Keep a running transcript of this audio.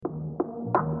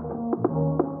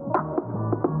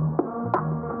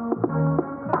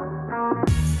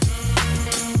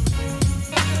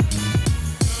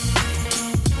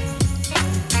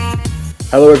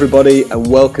Hello everybody and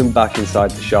welcome back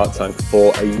inside the Shark Tank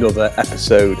for another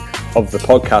episode of the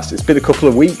podcast. It's been a couple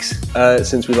of weeks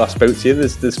since we last spoke to you.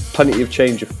 There's plenty of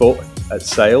change afoot at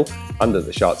Sale and at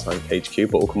the Shark Tank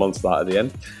HQ, but we'll come on to that at the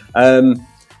end.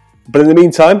 But in the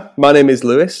meantime, my name is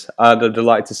Lewis and I'm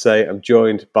delighted to say I'm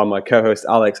joined by my co-host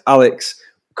Alex. Alex,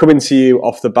 coming to you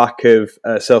off the back of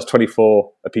Sale's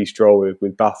 24 apiece draw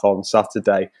with Bath on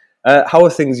Saturday. How are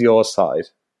things your side?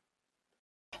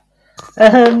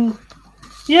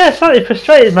 Yeah, slightly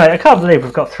frustrated, mate. I can't believe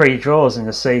we've got 3 draws in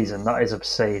the season. That is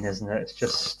obscene, isn't it? It's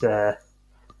just,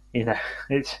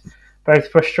 it's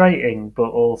both frustrating, but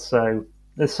also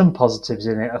there's some positives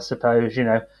in it, I suppose.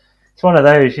 It's one of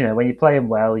those, when you're playing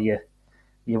well, you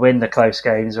win the close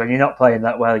games. When you're not playing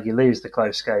that well, you lose the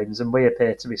close games. And we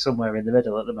appear to be somewhere in the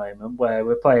middle at the moment, where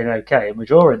we're playing okay and we're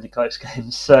drawing the close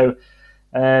games. So,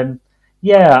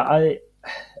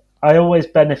 I always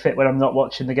benefit when I'm not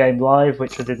watching the game live,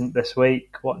 which I didn't this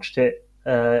week. Watched it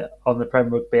on the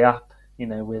Premier Rugby app,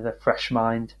 with a fresh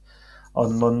mind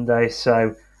on Monday.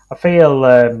 So I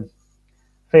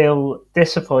feel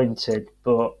disappointed,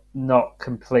 but not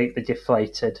completely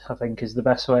deflated, I think is the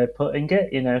best way of putting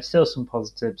it. Still some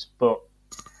positives, but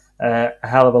a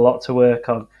hell of a lot to work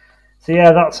on. So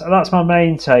yeah, that's my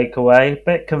main takeaway.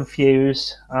 Bit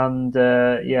confused, and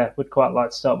would quite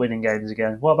like to start winning games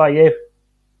again. What about you?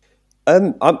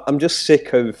 I'm just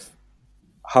sick of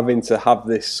having to have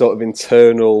this sort of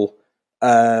internal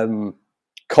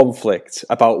conflict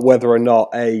about whether or not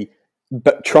a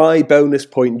try bonus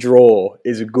point draw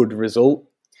is a good result.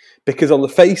 Because on the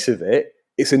face of it,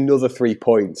 it's another 3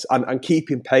 points. And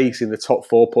keeping pace in the top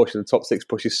 4 push and the top 6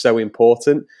 push is so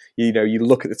important. You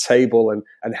look at the table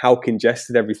and how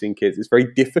congested everything is. It's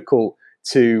very difficult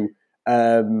to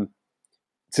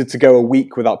go a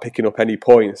week without picking up any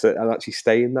points and actually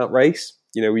stay in that race.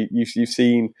 You've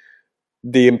seen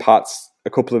the impacts a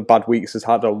couple of bad weeks has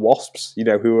had on Wasps,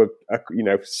 who are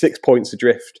 6 points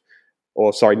adrift,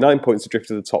 9 points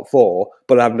adrift of the top 4,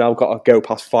 but have now got to go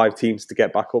past 5 teams to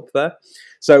get back up there.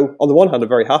 So on the one hand, I'm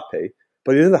very happy,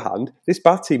 but on the other hand, this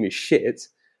Bath team is shit.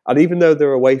 And even though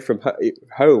they're away from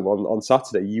home on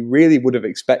Saturday, you really would have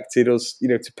expected us,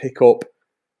 to pick up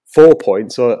 4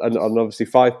 points and obviously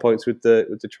 5 points with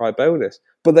the try bonus.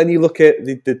 But then you look at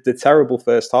the terrible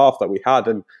first half that we had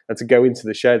and to go into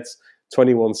the sheds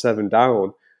 21-7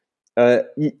 down.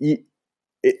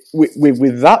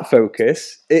 With that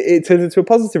focus, it turns into a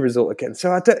positive result again.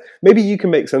 So maybe you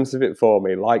can make sense of it for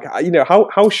me. Like,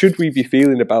 how should we be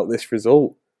feeling about this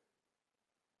result?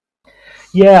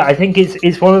 Yeah, I think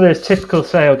it's one of those typical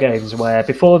Sale games where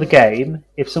before the game,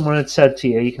 if someone had said to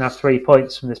you can have 3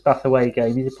 points from this Bath away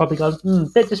game, you'd probably gone, a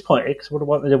bit disappointed because I would have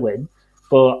wanted to win.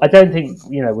 But I don't think,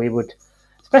 we would,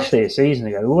 especially a season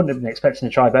ago, we wouldn't have been expecting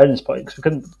to try bonus points because we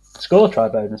couldn't score try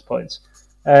bonus points.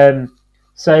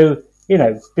 So,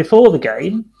 before the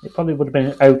game, it probably would have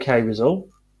been an okay result.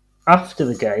 After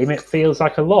the game, it feels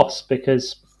like a loss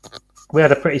because we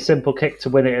had a pretty simple kick to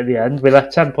win it at the end. We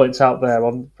left 10 points out there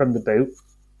from the boot.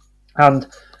 And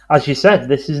as you said,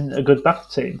 this isn't a good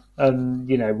Bath team. And,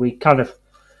 we kind of,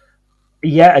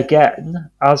 yet again,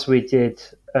 as we did,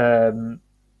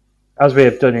 as we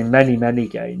have done in many, many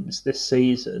games this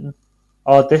season,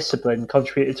 our discipline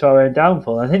contributed to our own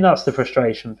downfall. And I think that's the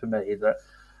frustration for me, that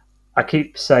I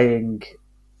keep saying,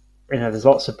 there's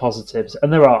lots of positives.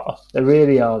 And there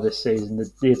really are this season.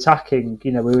 The attacking,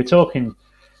 we were talking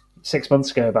 6 months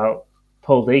ago about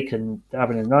Paul Deacon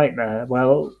having a nightmare.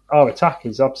 Well, our attack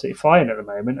is absolutely fine at the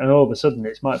moment, and all of a sudden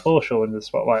it's Mike Forshaw in the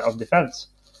spotlight on defence.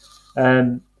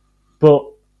 But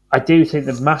I do think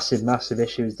the massive, massive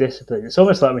issue is discipline. It's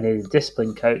almost like we need a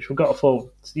discipline coach. We've got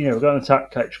we've got an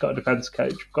attack coach, we've got a defence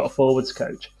coach, we've got a forwards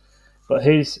coach. But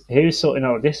who's sorting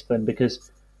out discipline?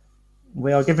 Because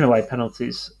we are giving away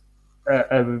penalties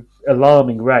at an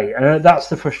alarming rate, and that's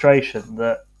the frustration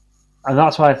and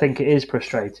that's why I think it is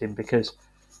frustrating, because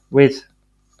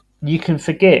you can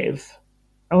forgive.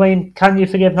 I mean, can you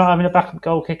forgive not having a backup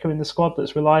goal kicker in the squad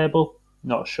that's reliable?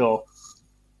 Not sure.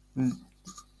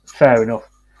 Fair enough.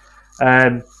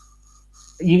 But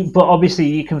obviously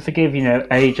you can forgive,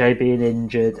 AJ being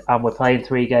injured and we're playing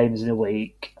 3 games in a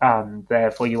week and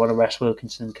therefore you want to rest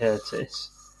Wilkinson and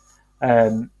Curtis.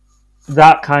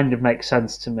 That kind of makes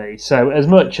sense to me. So as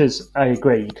much as I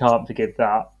agree you can't forgive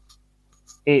that,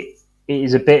 it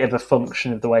is a bit of a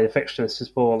function of the way the fixture list has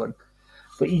fallen.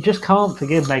 But you just can't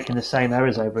forgive making the same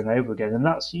errors over and over again. And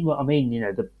that's what I mean.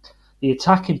 The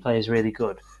attacking play is really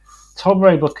good. Tom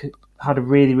Raybuck had a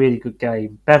really, really good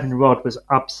game. Bevan Rodd was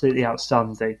absolutely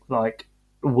outstanding, like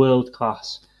world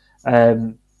class.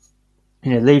 Lee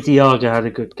Diaga had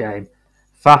a good game.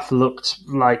 Faf looked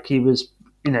like he was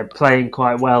playing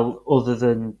quite well other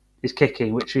than his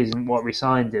kicking, which isn't what we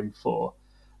signed him for.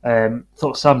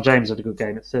 Thought Sam James had a good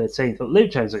game at 13. Thought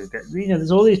Luke James had a good game.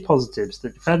 There's all these positives. The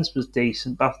defence was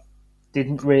decent. Bath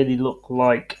didn't really look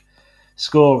like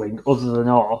scoring other than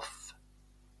off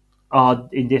our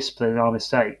indiscipline and our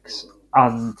mistakes.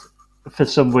 And for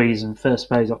some reason, first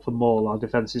pays off the Maul. Our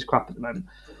defence is crap at the moment.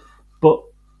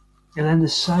 And then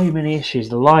there's so many issues.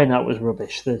 The line-out was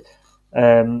rubbish. The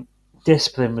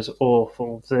discipline was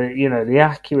awful. The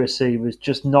accuracy was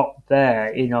just not there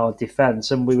in our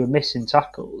defence, and we were missing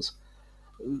tackles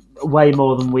way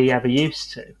more than we ever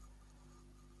used to.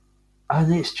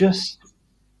 And it's just,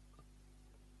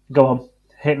 go on,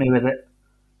 hit me with it.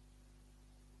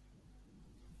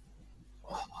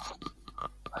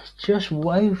 It's just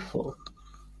woeful.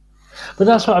 But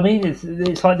that's what I mean.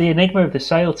 It's like the enigma of the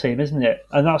Sale team, isn't it?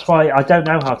 And that's why I don't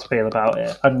know how to feel about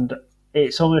it. And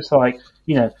it's almost like,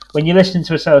 when you're listening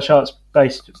to a Sale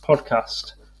Sharks-based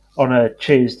podcast on a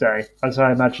Tuesday, as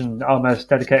I imagine our most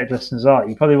dedicated listeners are,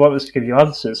 you probably want us to give you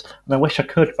answers. And I wish I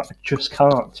could, but I just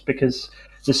can't, because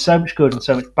there's so much good and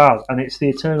so much bad. And it's the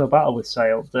eternal battle with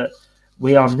Sale that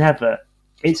we are never...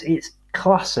 It's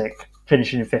classic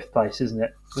finishing in 5th place, isn't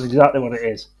it? That's exactly what it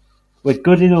is. We're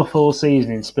good enough all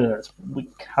season in spurts. We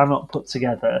cannot put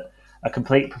together a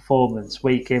complete performance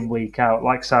week in, week out,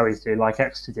 like Sarries do, like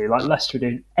Exeter do, like Leicester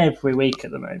do every week at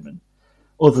the moment,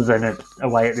 other than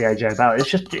away at the AJ Bell.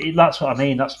 It's just, that's what I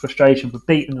mean. That's frustration for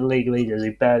beating the league leaders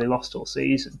who barely lost all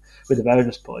season with a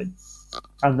bonus point.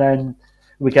 And then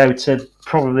we go to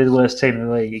probably the worst team in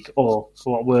the league, or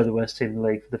what were the worst team in the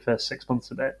league for the first 6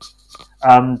 months of it.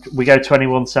 And we go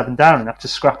 21-7 down and have to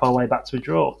scrap our way back to a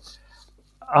draw.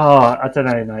 Oh, I don't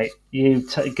know, mate. You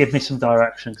give me some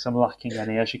direction, because I'm lacking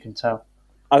any, as you can tell.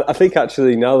 I think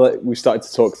actually, now that we've started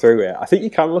to talk through it, I think you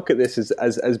can look at this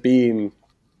as being,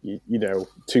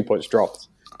 2 points dropped,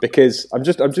 because I'm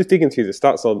just digging through the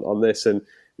stats on this, and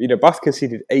Bath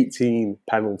conceded 18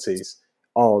 penalties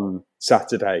on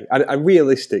Saturday, and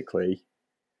realistically,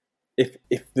 if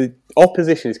the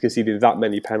opposition is conceding that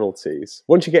many penalties,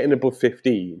 once you get in above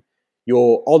 15,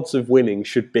 your odds of winning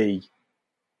should be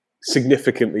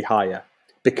significantly higher,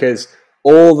 because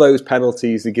all those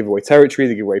penalties, they give away territory,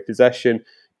 they give away possession.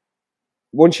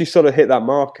 Once you sort of hit that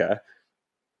marker,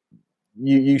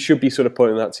 you should be sort of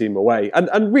putting that team away.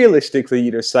 And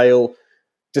realistically, Sale,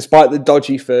 despite the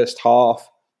dodgy first half,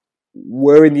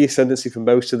 were in the ascendancy for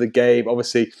most of the game.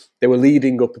 Obviously, they were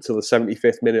leading up until the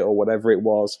 75th minute or whatever it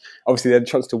was. Obviously, they had a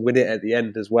chance to win it at the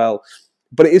end as well.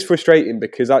 But it is frustrating,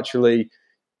 because actually,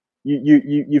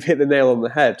 you've hit the nail on the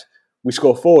head. We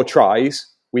score 4 tries.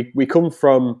 We come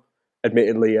from,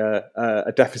 admittedly,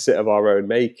 a deficit of our own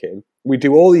making. We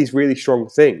do all these really strong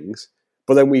things,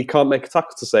 but then we can't make a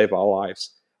tackle to save our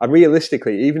lives. And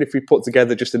realistically, even if we put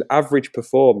together just an average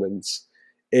performance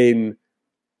in,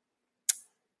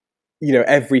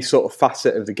 every sort of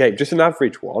facet of the game, just an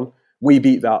average one, we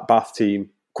beat that Bath team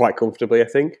quite comfortably, I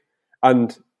think.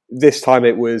 And this time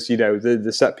it was,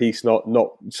 the set piece not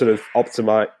sort of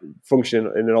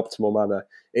functioning in an optimal manner.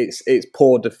 It's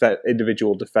poor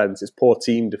individual defence. It's poor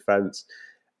team defence.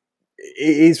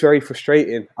 It is very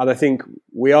frustrating, and I think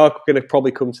we are going to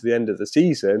probably come to the end of the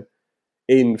season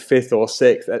in 5th or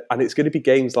 6th, and it's going to be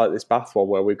games like this Bath one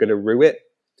where we're going to rue it.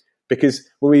 Because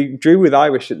when we drew with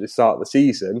Irish at the start of the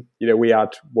season, we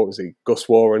had, Gus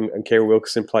Warren and Kieran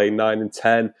Wilkinson playing 9 and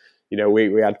 10. We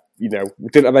had, we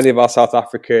didn't have any of our South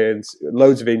Africans,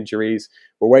 loads of injuries,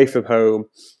 we're away from home.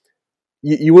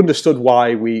 You understood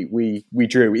why we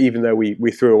drew, even though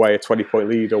we threw away a 20-point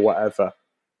lead or whatever.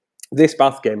 This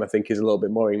Bath game, I think, is a little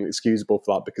bit more inexcusable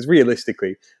for that, because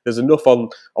realistically, there's enough on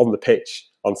the pitch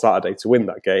on Saturday to win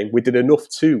that game. We did enough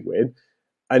to win,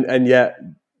 and yet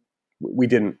we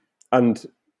didn't. And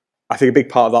I think a big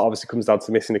part of that obviously comes down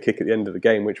to missing a kick at the end of the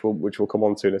game, which we'll come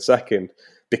on to in a second,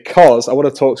 because I want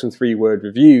to talk some 3-word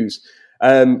reviews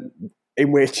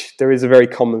in which there is a very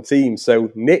common theme.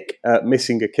 So Nick,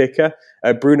 missing a kicker.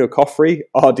 Bruno Coffrey,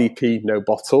 RDP, no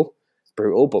bottle.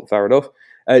 Brutal, but fair enough.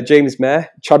 James Mayer,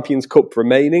 Champions Cup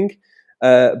remaining.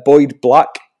 Boyd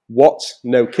Black, Watts,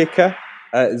 no kicker.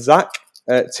 Zach,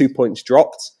 2 points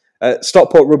dropped.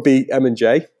 Stockport Rugby,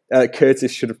 M&J.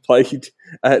 Curtis should have played.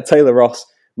 Taylor Ross,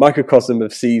 microcosm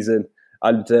of season.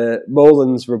 And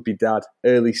Molan's Rugby Dad,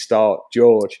 early start,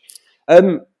 George.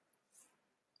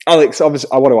 Alex, obviously,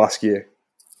 I want to ask you,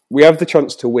 we have the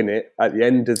chance to win it at the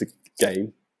end of the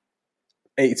game.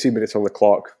 82 minutes on the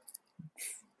clock.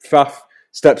 Faf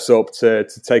steps up to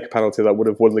take a penalty that would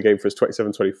have won the game for us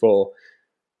 27-24.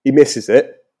 He misses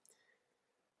it.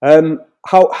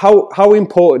 How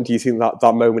important do you think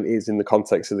that moment is in the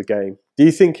context of the game? Do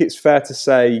you think it's fair to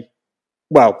say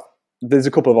Well, there's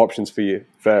a couple of options for you.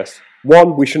 First,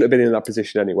 one, we shouldn't have been in that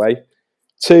position anyway.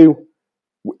 Two,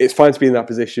 it's fine to be in that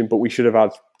position, but we should have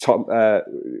had Tom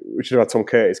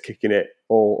Curtis kicking it,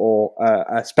 or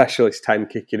a specialist 10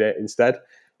 kicking it instead.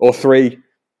 Or three,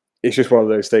 it's just one of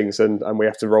those things, and we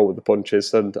have to roll with the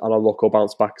punches, and our luck will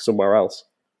bounce back somewhere else.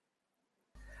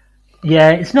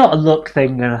 Yeah, it's not a luck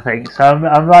thing, I think. So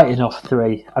I'm writing off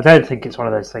 3. I don't think it's one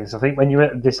of those things. I think when you're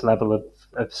at this level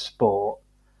of sport,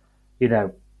 you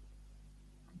know,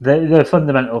 the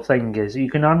fundamental thing is you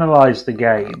can analyse the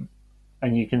game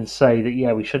and you can say that,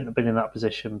 yeah, we shouldn't have been in that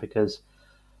position because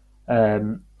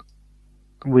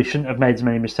we shouldn't have made as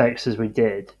many mistakes as we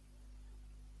did.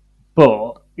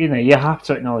 But, you know, you have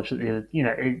to acknowledge that,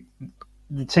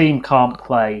 the team can't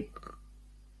play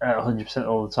at 100%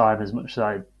 all the time as much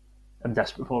as I'm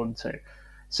desperate for them to.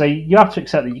 So you have to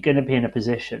accept that you're going to be in a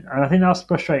position. And I think that's the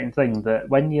frustrating thing, that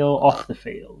when you're off the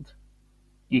field,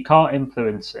 you can't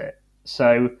influence it.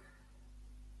 So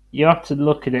you have to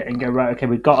look at it and go, right, okay,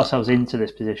 we've got ourselves into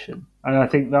this position. And I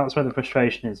think that's where the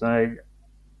frustration is.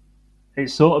 It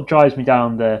sort of drives me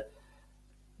down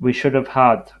we should have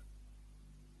had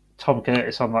Tom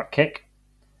Curtis on that kick.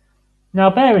 Now,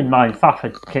 bear in mind, Faf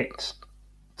had kicked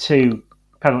 2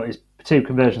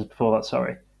 conversions before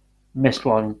that, missed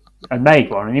one and made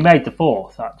one, and he made the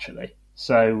 4th actually.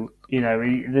 So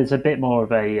there's a bit more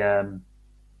of a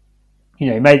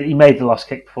he made the last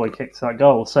kick before he kicked that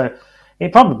goal. So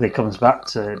it probably comes back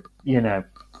to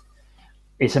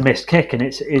it's a missed kick and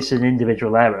it's an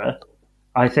individual error.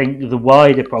 I think the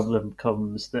wider problem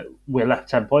comes that we're left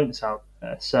 10 points out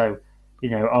there. So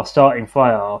our starting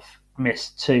fly-half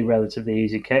missed 2 relatively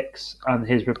easy kicks, and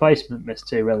his replacement missed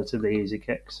 2 relatively easy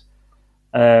kicks.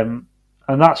 And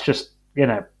that's just,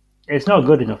 it's not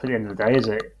good enough at the end of the day, is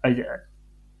it?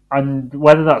 And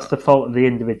whether that's the fault of the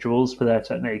individuals for their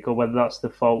technique or whether that's the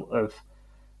fault of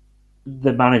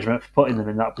the management for putting them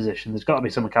in that position, there's got to be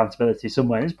some accountability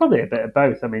somewhere. It's probably a bit of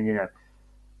both. I mean,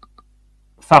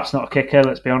 Fab's not a kicker,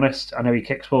 let's be honest. I know he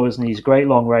kicks forwards and he's a great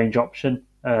long-range option.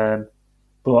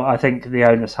 But I think the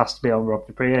onus has to be on Rob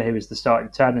de Brea, who is the starting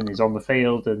 10 and is on the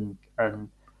field, and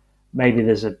maybe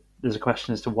there's a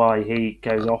question as to why he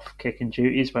goes off kicking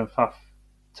duties when Faf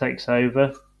takes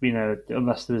over,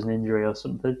 unless there was an injury or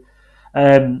something.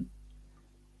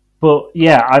 But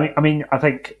yeah, I mean, I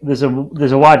think there's a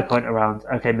wider point around.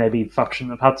 Okay, maybe Faf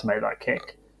shouldn't have had to make that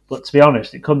kick, but to be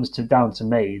honest, it comes down to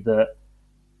me that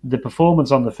the performance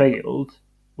on the field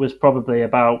was probably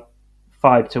about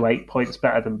 5 to 8 points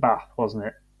better than Bath, wasn't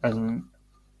it? And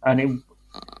it,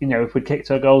 if we'd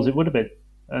kicked our goals, it would have been,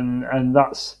 and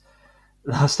that's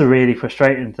the really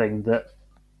frustrating thing, that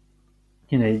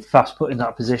Faf's put in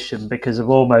that position because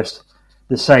of almost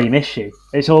the same issue.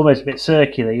 It's almost a bit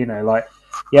circular, like,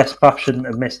 yes, Faf shouldn't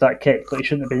have missed that kick, but he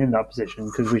shouldn't have been in that position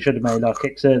because we should have made our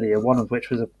kicks earlier, one of which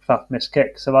was a Faf missed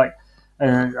kick. So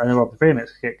and a Rob de Brea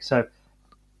missed kick. So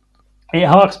it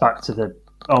harks back to the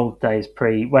old days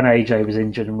when AJ was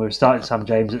injured and we were starting Sam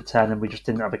James at 10 and we just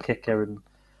didn't have a kicker,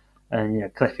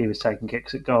 and Cliffy was taking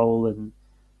kicks at goal,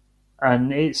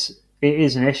 and it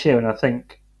is an issue. And I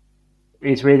think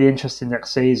it's really interesting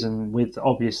next season with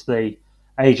obviously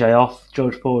AJ off,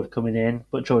 George Ford coming in,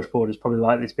 but George Ford is probably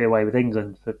likely to be away with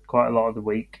England for quite a lot of the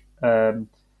week.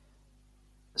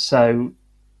 So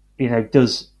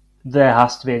there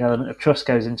has to be an element of trust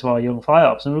goes into our young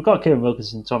fly-halves, and we've got Kieran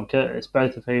Wilkinson and Tom Curtis,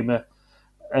 both of whom are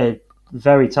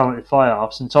very talented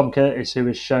fly-halves, and Tom Curtis, who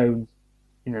has shown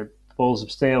balls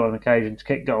of steel on occasion to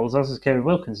kick goals, as is Kieran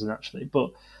Wilkinson actually.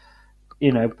 But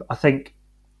I think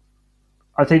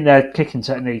their kicking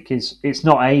technique it's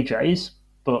not AJ's,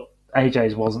 but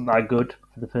AJ's wasn't that good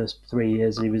for the first 3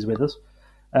 years he was with us.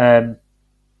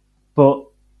 But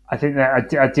I think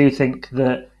that I do think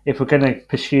that if we're going to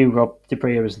pursue Rob de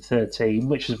Brea as the third team,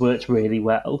 which has worked really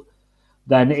well,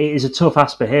 then it is a tough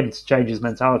ask for him to change his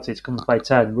mentality to come and play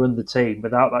 10, run the team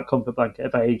without that comfort blanket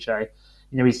of AJ.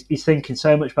 He's thinking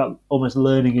so much about almost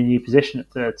learning a new position at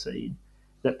 13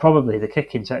 that probably the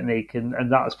kicking technique and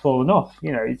that has fallen off.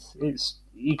 It's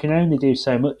you can only do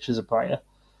so much as a player,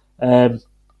 and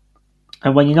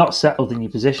when you're not settled in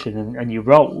your position and you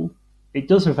roll, it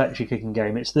does affect your kicking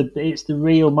game. It's the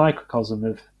real microcosm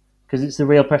of, because it's the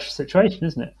real pressure situation,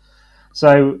 isn't it?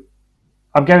 So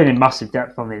I'm going in massive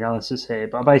depth on the analysis here,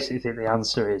 but I basically think the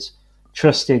answer is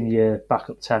trust in your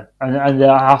backup 10. And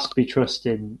there has to be trust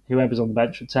in whoever's on the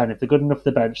bench at 10. If they're good enough for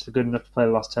the bench, they're good enough to play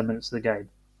the last 10 minutes of the game,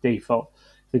 default.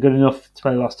 If they're good enough to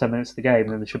play the last 10 minutes of the game,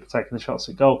 then they should be taking the shots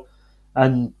at goal.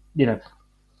 And,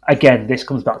 again, this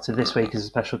comes back to this week as a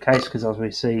special case, because as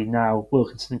we see now,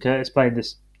 Wilkinson and Curtis playing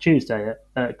this Tuesday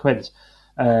at Quins.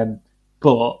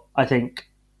 But I think,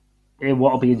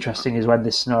 what will be interesting is when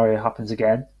this scenario happens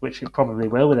again, which it probably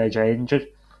will with AJ injured.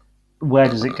 Where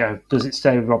does it go? Does it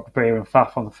stay with Rob De Beer and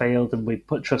Faf on the field, and we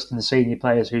put trust in the senior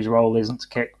players whose role isn't to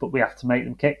kick, but we have to make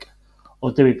them kick?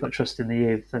 Or do we put trust in the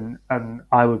youth? And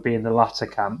I would be in the latter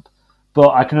camp. But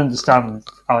I can understand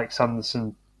Alex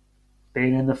Sanderson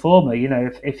being in the former. You know,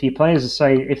 if your players are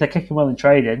saying, if they're kicking well in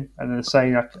training and they're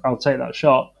saying, I'll take that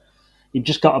shot, you've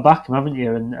just got to back them, haven't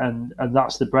you? And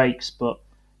that's the breaks. But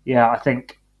yeah, I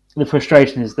think the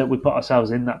frustration is that we put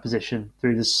ourselves in that position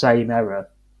through the same error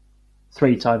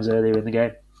 3 times earlier in the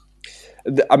game.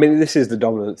 I mean, this is the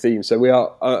dominant theme. So we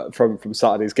are from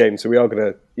Saturday's game. So we are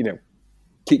going to,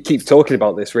 keep talking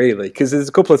about this really, because there's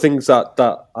a couple of things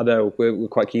that I know we're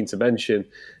quite keen to mention.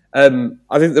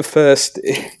 I think the first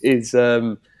is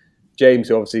James,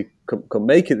 who obviously couldn't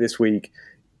make it this week,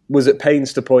 was at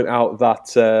pains to point out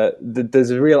that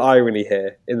there's a real irony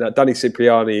here in that Danny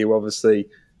Cipriani, who obviously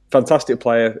fantastic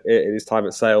player in his time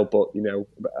at Sale, but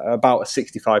about a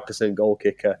 65% goal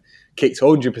kicker, kicked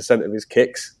 100% of his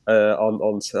kicks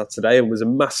on Saturday, and was a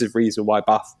massive reason why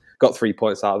Bath got 3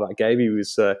 points out of that game.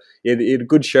 He had a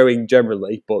good showing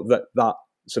generally, but that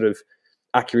sort of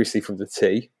accuracy from the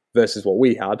tee versus what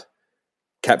we had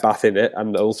kept Bath in it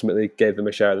and ultimately gave them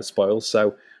a share of the spoils.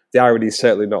 So the irony is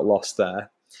certainly not lost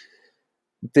there.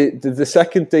 The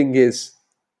second thing is,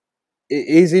 it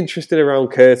is interesting around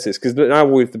Curtis, because now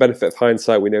with the benefit of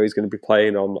hindsight, we know he's going to be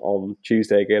playing on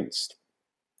Tuesday against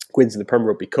Quins in the Premier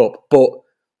Rugby Cup. But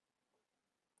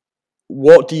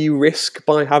what do you risk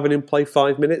by having him play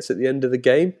 5 minutes at the end of the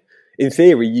game? In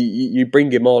theory, you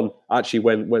bring him on actually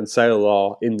when Sale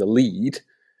are in the lead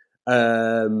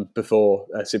before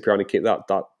Cipriani kicked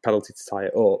that penalty to tie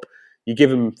it up. You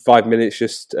give him 5 minutes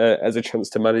just as a chance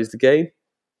to manage the game.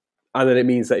 And then it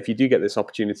means that if you do get this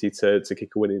opportunity to kick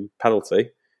a winning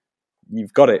penalty,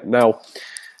 you've got it. Now,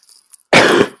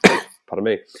 pardon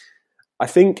me,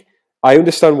 I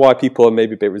understand why people are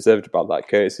maybe a bit reserved about that.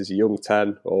 Curtis is a young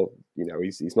 10, or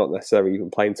he's not necessarily even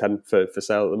playing 10 for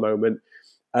Sale at the moment.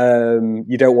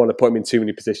 You don't want to put him in too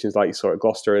many positions like you saw at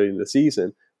Gloucester early in the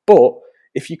season. But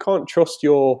if you can't trust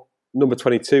your number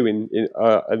 22 in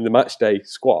the match day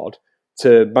squad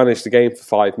to manage the game for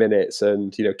 5 minutes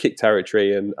and kick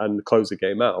territory and close the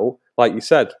game out, like you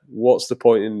said, what's the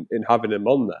point in having him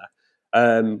on there?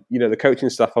 The coaching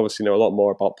staff obviously know a lot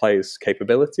more about players'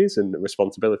 capabilities and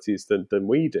responsibilities than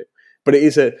we do. But it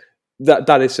is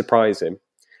that is surprising.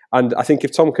 And I think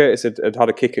if Tom Curtis had had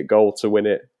a kick at goal to win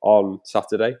it on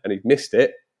Saturday and he'd missed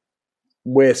it,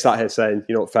 we're sat here saying,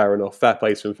 fair enough, fair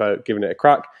play to him for giving it a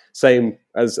crack. Same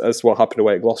as what happened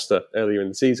away at Gloucester earlier in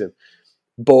the season.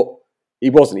 But he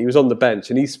wasn't. He was on the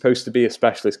bench, and he's supposed to be a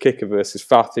specialist kicker versus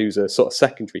Fath, who's a sort of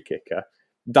secondary kicker.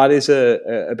 That is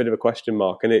a bit of a question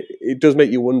mark, and it does make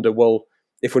you wonder, well,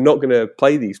 if we're not going to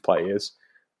play these players,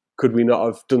 could we not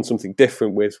have done something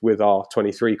different with our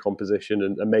 23 composition,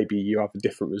 and maybe you have a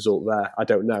different result there? I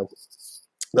don't know.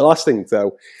 The last thing,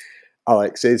 though,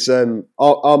 Alex, is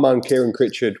our man Kieran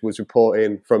Critchard was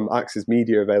reporting from Axe's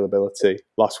media availability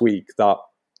last week that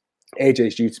AJ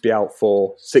is due to be out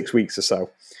for 6 weeks or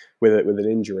so with an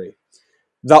injury.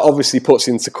 That obviously puts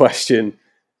into question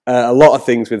a lot of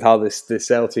things with how this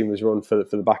Sale team was run for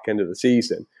the back end of the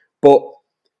season. But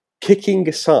kicking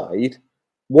aside,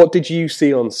 what did you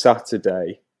see on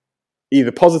Saturday,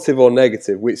 either positive or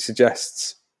negative, which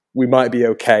suggests we might be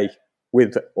okay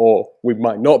with, or we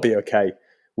might not be okay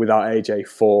without AJ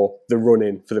for the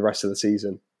run-in for the rest of the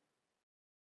season?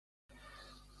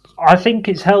 I think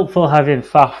it's helpful having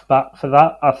Faf back for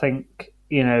that. I think,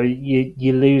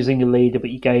 you're losing a leader, but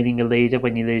you're gaining a leader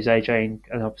when you lose AJ,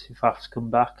 and obviously Faf's come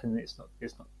back, and it's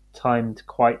not timed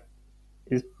quite.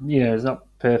 It's not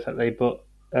perfectly, but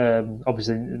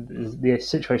obviously the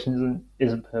situation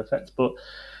isn't perfect. But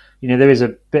there is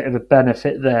a bit of a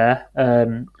benefit there.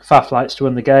 Faf likes to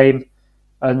run the game,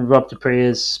 and Rob Dupree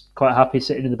is quite happy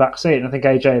sitting in the back seat. And I think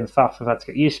AJ and Faf have had to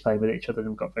get used to playing with each other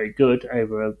and got very good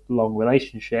over a long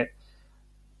relationship.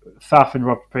 Faf and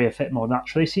Rob Dupree are fit more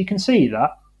naturally, so you can see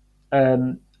that.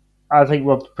 I think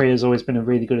Rob Dupree has always been a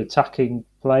really good attacking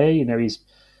player.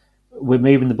 We're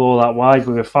moving the ball out wide,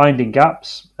 we were finding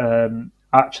gaps.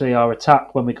 Actually, our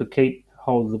attack, when we could keep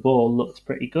hold of the ball, looked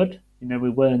pretty good.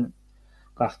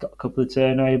 Bath got a couple of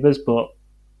turnovers, but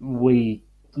we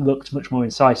looked much more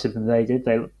incisive than they did.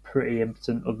 They looked pretty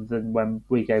impotent, other than when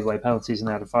we gave away penalties and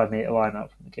they had a 5-metre line out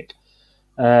from the kick.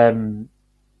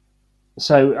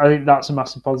 So I think that's a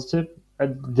massive positive.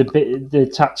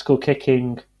 The tactical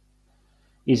kicking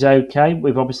is okay.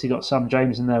 We've obviously got Sam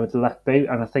James in there with the left boot,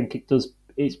 and I think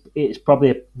it's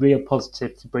probably a real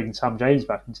positive to bring Sam James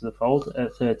back into the fold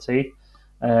at 13.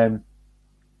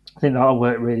 I think that'll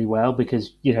work really well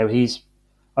because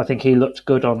I think he looked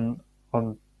good on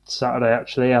Saturday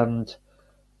actually, and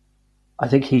I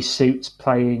think he suits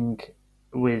playing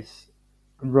with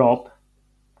Rob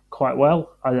quite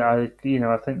well. I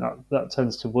think that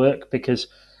tends to work because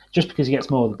he gets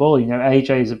more of the ball.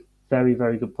 AJ is a very,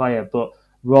 very good player, but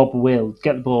Rob will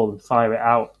get the ball and fire it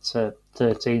out to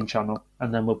 13 channel,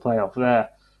 and then we'll play off there.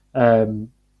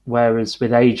 Whereas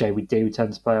with AJ, we do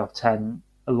tend to play off 10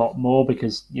 a lot more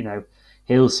because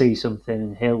he'll see something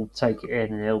and he'll take it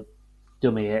in and he'll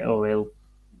dummy it, or he'll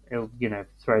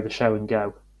throw the show and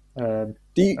go. Do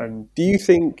you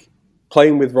think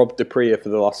playing with Rob du Preez for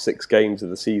the last 6 games of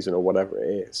the season or whatever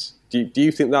it is, do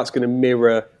you think that's going to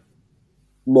mirror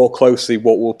more closely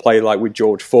what we'll play like with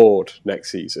George Ford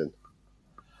next season?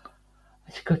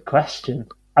 It's a good question.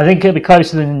 I think it'll be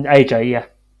closer than AJ, yeah.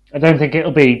 I don't think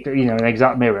it'll be an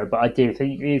exact mirror, but I do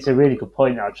think it's a really good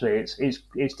point. Actually,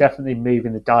 it's definitely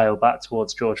moving the dial back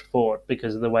towards George Ford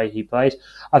because of the way he plays.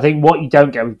 I think what you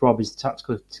don't get with Rob is the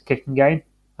tactical kicking game,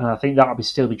 and I think that'll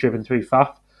still be driven through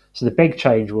Faf. So the big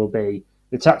change will be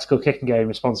the tactical kicking game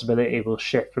responsibility will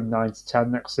shift from 9 to 10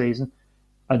 next season,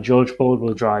 and George Ford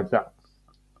will drive that.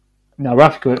 Now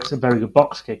Rafikovic a very good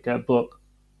box kicker, but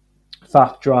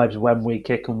Faf drives when we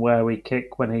kick and where we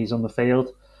kick when he's on the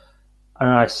field. And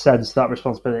I sense that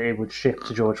responsibility would shift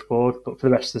to George Ford. But for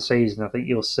the rest of the season, I think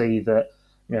you'll see that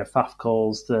Faf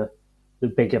calls the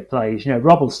bigger plays.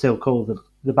 Rob will still call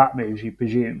the back moves, you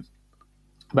presume.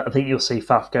 But I think you'll see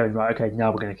Faf going, right, okay,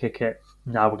 now we're going to kick it.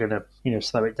 Now we're going to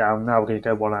slow it down. Now we're going to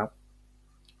go one out.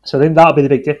 So I think that'll be the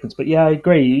big difference. But yeah, I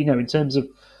agree. In terms of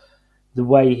the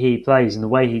way he plays and the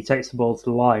way he takes the ball to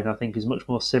the line, I think is much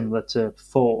more similar to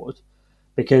Ford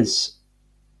because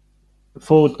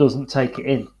Ford doesn't take it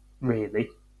in. Really,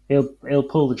 he'll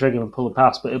pull the trigger and pull the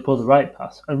pass, but he'll pull the right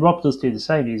pass. And Rob does do the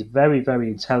same. He's a very, very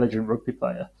intelligent rugby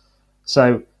player.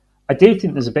 So I do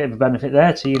think there's a bit of a benefit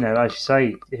there to, as you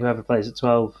say, whoever plays at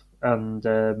 12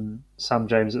 and Sam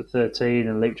James at 13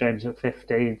 and Luke James at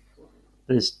 15,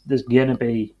 there's going to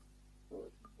be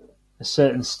a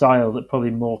certain style that probably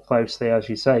more closely, as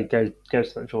you say, goes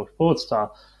to that George Ford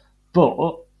style.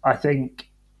 But I think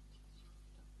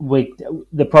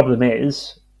the problem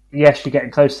is, yes, you're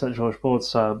getting close to that George Ford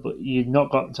style, but you've not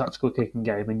got the tactical kicking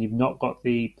game and you've not got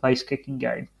the place kicking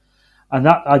game. And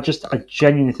that I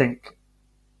genuinely think,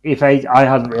 if I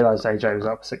hadn't realised AJ was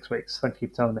out for 6 weeks, thank you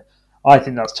for telling me, I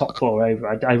think that's top 4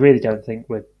 over. I really don't think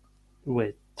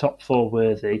we're top 4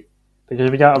 worthy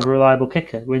because we don't have a reliable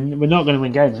kicker. We're not going to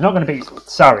win games. We're not going to beat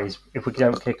Saris if we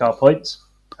don't kick our points.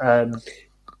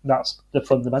 That's the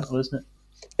fundamental, isn't it?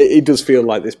 It does feel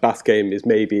like this Bath game is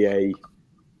maybe a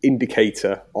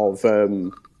indicator of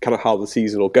kind of how the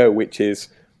season will go, which is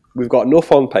we've got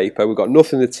enough on paper, we've got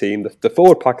enough in the team. The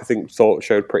forward pack, I think,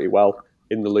 showed pretty well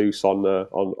in the loose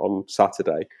on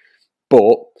Saturday,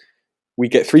 but we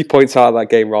get 3 points out of that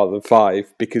game rather than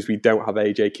 5 because we don't have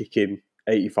AJ kicking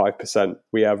 85%.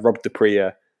 We have Rob du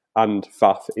Preez and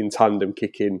Faf in tandem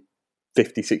kicking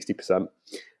 50-60%,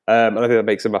 and I think that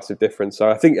makes a massive difference. So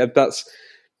I think that's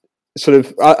sort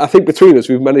of, I think between us,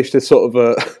 we've managed to sort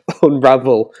of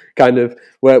unravel kind of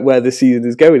where the season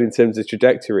is going in terms of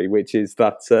trajectory, which is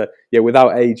that,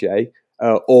 without AJ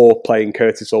or playing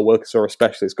Curtis or Wilkes or a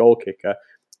specialist goal kicker,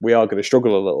 we are going to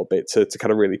struggle a little bit to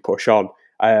kind of really push on.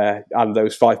 And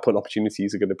those 5-point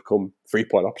opportunities are going to become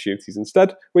 3-point opportunities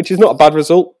instead, which is not a bad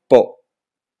result, but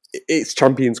it's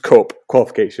Champions Cup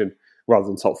qualification rather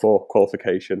than top 4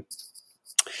 qualification.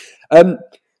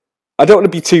 I don't want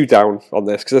to be too down on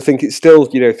this because I think it's still,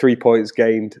 3 points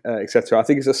gained, etc. I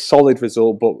think it's a solid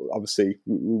result, but obviously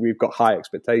we've got high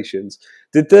expectations.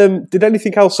 Did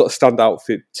anything else sort of stand out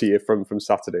to you from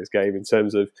Saturday's game in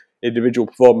terms of individual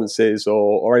performances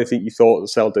or anything you thought that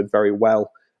Sale did very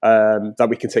well that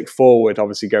we can take forward,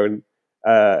 obviously going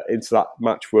into that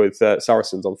match with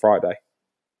Saracens on Friday?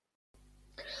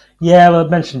 Yeah, well, I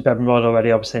mentioned Bevan Rod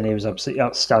already, obviously, and he was absolutely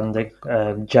outstanding,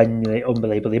 genuinely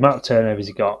unbelievable. The amount of turnovers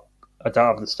he got, I don't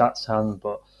have the stats to hand,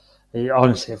 but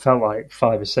honestly, it felt like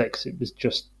 5 or 6. It was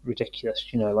just ridiculous.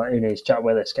 Who needs Jack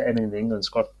Willis, get him in the England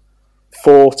squad.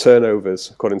 4 turnovers,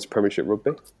 according to Premiership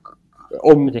Rugby.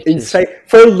 Insane.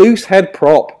 For a loose head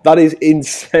prop, that is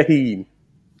insane.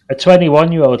 A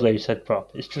 21-year-old loose head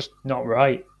prop. It's just not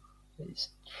right. It's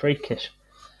freakish.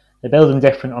 They build them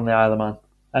different on the Isle of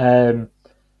Man.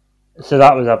 So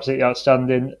that was absolutely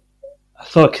outstanding. I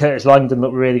thought Curtis Langdon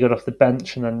looked really good off the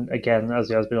bench, and then again, as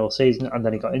he has been all season, and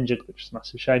then he got injured, which is a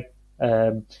massive shame.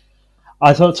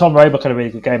 I thought Tom Roebuck had a really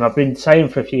good game. I've been saying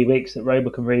for a few weeks that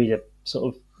Roebuck and Reid are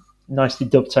sort of nicely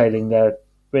dovetailing their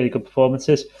really good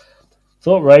performances.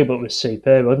 thought Roebuck was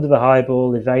superb. Under the high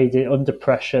ball, evaded, under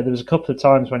pressure. There was a couple of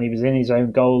times when he was in his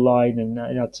own goal line and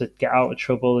had to get out of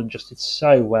trouble and just did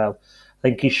so well. I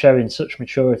think he's showing such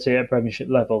maturity at a Premiership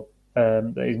level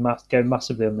that he's going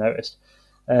massively unnoticed.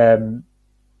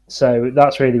 So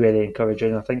that's really, really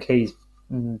encouraging. I think him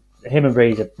and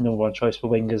Reid are number one choice for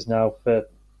wingers now for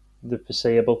the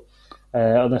foreseeable,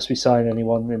 unless we sign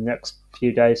anyone in the next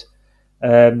few days.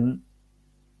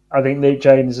 I think Luke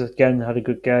James, again, had a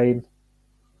good game.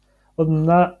 Other than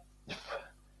that,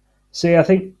 I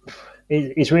think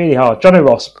it's really hard. Johnny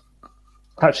Ross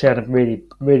actually had a really,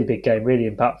 really big game, really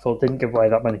impactful, didn't give away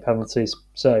that many penalties.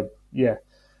 So, yeah,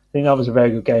 I think that was a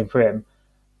very good game for him.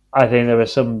 I think there were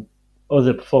some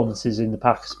other performances in the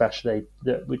pack, especially,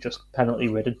 that were just penalty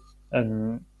ridden.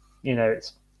 And,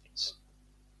 it's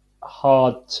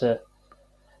hard to.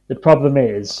 The problem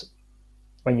is,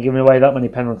 when you're giving away that many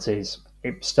penalties,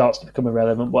 it starts to become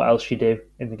irrelevant what else you do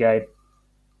in the game.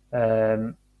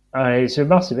 And it's a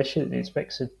massive issue that needs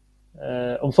fixing.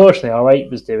 Unfortunately, our 8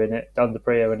 was doing it, Dan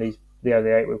DePria, and he's the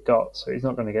only 8 we've got, so he's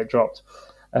not going to get dropped.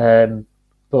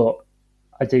 But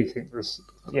I do think that's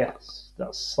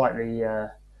slightly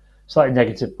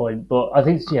negative point. But I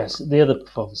think, yes, the other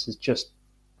performances just...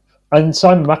 And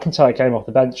Simon McIntyre came off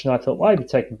the bench, and I thought, why are you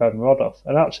taking Ben Rod off?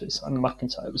 And actually, Simon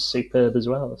McIntyre was superb as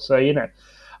well. So,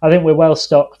 I think we're well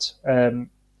stocked, and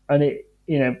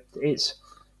it's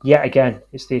yet again,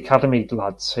 it's the academy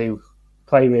lads who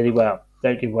play really well,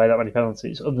 don't give away that many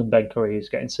penalties, other than Ben Curry, who's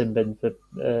getting sin bin for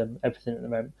everything at the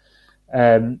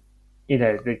moment.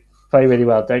 They play really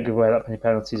well, don't give away that many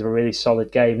penalties, have a really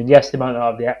solid game. And yes, they might not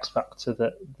have the X factor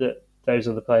that those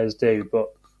other players do,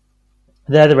 but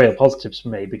they're the real positives for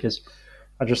me, because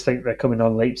I just think they're coming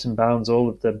on leaps and bounds, all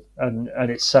of them, and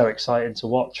it's so exciting to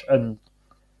watch. And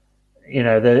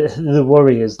the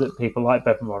worry is that people like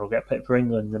Bevan Rod will get picked for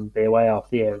England and be away half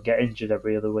the year and get injured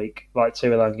every other week, like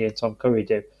Tuilagi and Tom Curry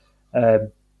do.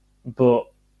 But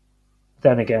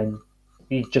then again,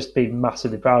 you'd just be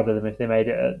massively proud of them if they made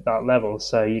it at that level,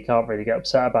 so you can't really get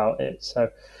upset about it. So,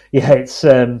 yeah, it's...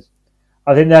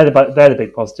 I think they're the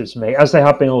big positives for me, as they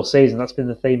have been all season. That's been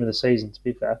the theme of the season, to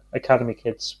be fair. Academy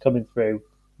kids coming through,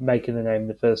 making the name in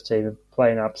the first team and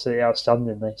playing absolutely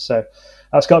outstandingly. So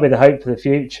that's got to be the hope for the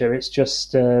future. It's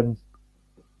just,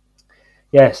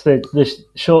 yes, the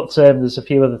short term, there's a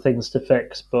few other things to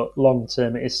fix, but long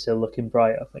term, it is still looking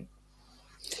bright, I think.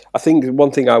 I think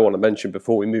one thing I want to mention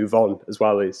before we move on as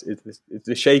well is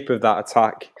the shape of that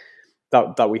attack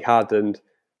that we had. And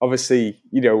obviously,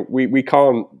 we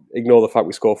can't ignore the fact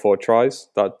we scored 4 tries.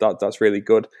 That's really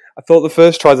good. I thought the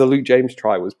first try, the Luke James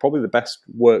try, was probably the best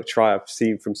work try I've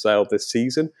seen from Sale this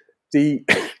season. The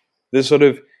sort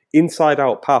of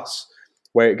inside-out pass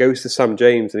where it goes to Sam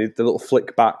James and the little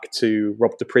flick back to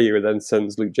Rob DePria and then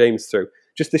sends Luke James through.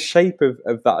 Just the shape of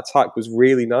that attack was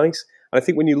really nice. And I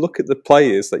think when you look at the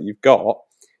players that you've got,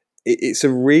 it's a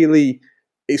really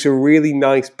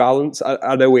nice balance.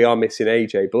 I know we are missing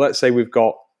AJ, but let's say we've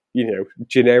got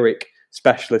generic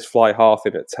specialist fly half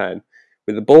in at 10,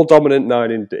 with the ball dominant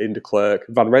 9 in De Klerk,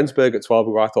 Van Rensburg at 12,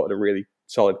 who I thought had a really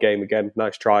solid game again,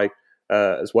 nice try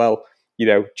as well.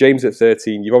 James at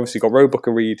 13. You've obviously got Roebuck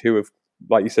and Reid, who have,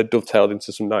 like you said, dovetailed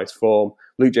into some nice form.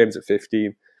 Luke James at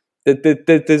 15.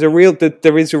 There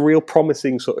is a real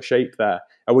promising sort of shape there,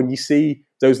 and when you see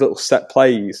those little set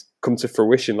plays come to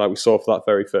fruition, like we saw for that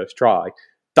very first try,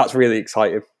 that's really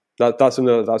exciting. That's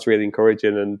something that's really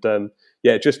encouraging, and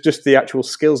just the actual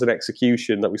skills and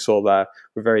execution that we saw there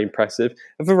were very impressive.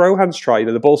 And for Rohan's try,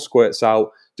 the ball squirts out.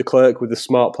 De Klerk with the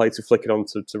smart play to flick it on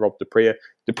to Rob DePria.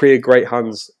 DePria, great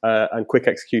hands and quick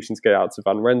execution to get out to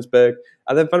Van Rensburg.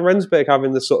 And then Van Rensburg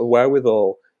having the sort of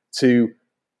wherewithal to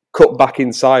cut back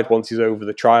inside once he's over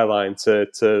the try line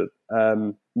to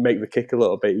make the kick a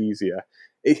little bit easier.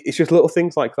 It's just little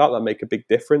things like that make a big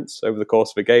difference over the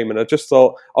course of a game. And I just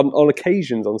thought on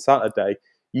occasions on Saturday,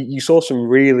 you saw some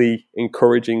really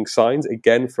encouraging signs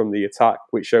again from the attack,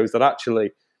 which shows that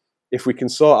actually, if we can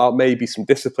sort out maybe some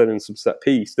discipline and some set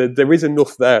piece, there is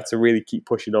enough there to really keep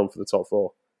pushing on for the top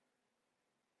 4.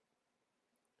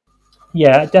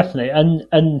 Yeah, definitely.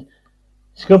 And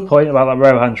it's a good point about that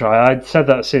Rohan try. I said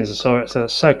that as soon as I saw it, so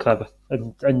it's so clever.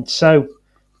 And so,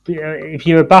 if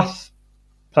you're a Bath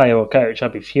player or coach,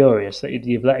 I'd be furious that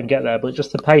you've let him get there, but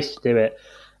just the pace to do it.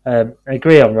 I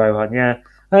agree on Rohan, yeah.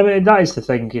 I mean, that is the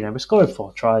thing, we're scoring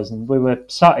 4 tries, and we were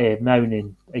sat here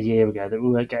moaning a year ago that we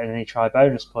weren't getting any try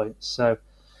bonus points. So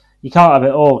you can't have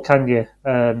it all, can you?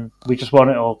 We just want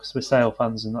it all because we're Sale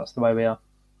fans, and that's the way we are.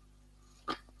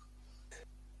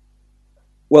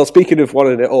 Well, speaking of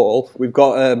wanting it all, we've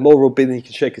got more rugby than you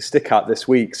can shake a stick at this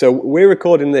week. So we're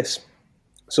recording this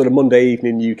sort of Monday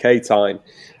evening UK time.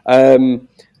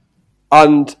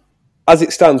 And as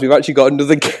it stands, we've actually got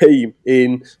another game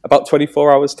in about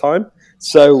 24 hours' time.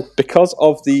 So because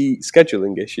of the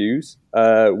scheduling issues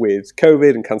with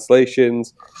COVID and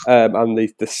cancellations and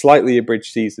the slightly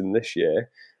abridged season this year,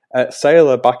 Sale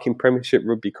are back in Premiership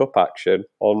Rugby Cup action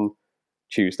on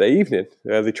Tuesday evening.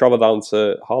 They travel down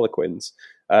to Harlequins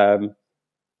and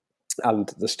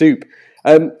the Stoop.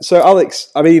 So,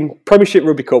 Alex, I mean, Premiership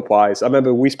Rugby Cup-wise, I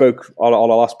remember we spoke on our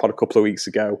last pod a couple of weeks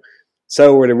ago.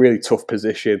 So we're in a really tough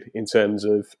position in terms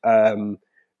of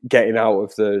getting out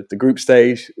of the group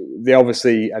stage. They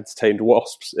obviously entertained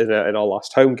Wasps in our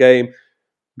last home game,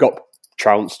 got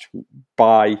trounced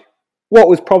by what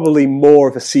was probably more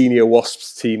of a senior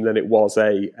Wasps team than it was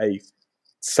a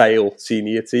Sale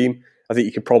senior team. I think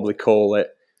you could probably call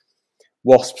it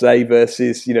Wasps A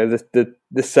versus,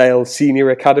 the Sale Senior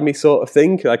Academy sort of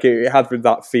thing. Like it had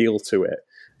that feel to it.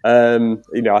 I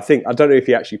don't know if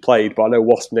he actually played, but I know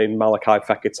Wasp named Malachi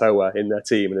Fekitoa in their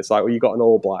team, and it's like, well, you got an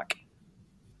All Black.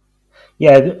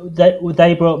 Yeah,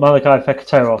 they brought Malachi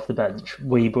Fekitoa off the bench.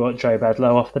 We brought Joe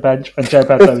Bedlow off the bench, and Joe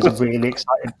Bedlow is a really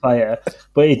exciting player.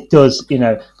 But it does,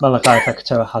 Malachi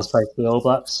Fekitoa has played for the All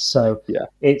Blacks, so yeah.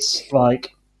 It's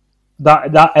like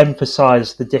that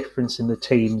emphasised the difference in the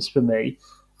teams for me.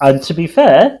 And to be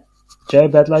fair, Joe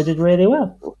Bedlow did really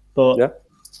well. But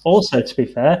also, to be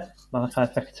fair,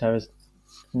 Malachi Fekitoa is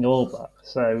an All Black,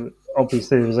 so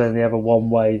obviously there was only ever one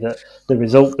way that the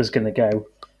result was going to go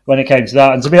when it came to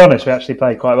that. And to be honest, we actually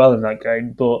played quite well in that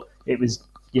game, but it was,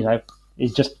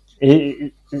 it's just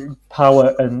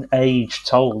power and age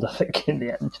told, I think, in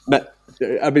the end.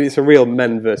 I mean, it's a real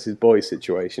men versus boys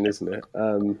situation, isn't it?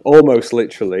 Almost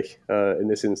literally in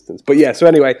this instance. But yeah, so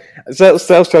anyway,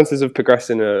 Sale's chances of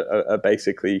progressing are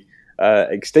basically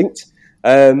extinct.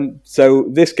 So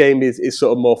this game is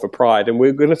sort of more for pride, and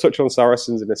we're going to touch on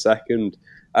Saracens in a second.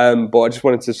 But I just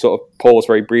wanted to sort of pause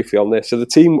very briefly on this. So the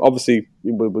team obviously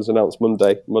was announced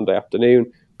Monday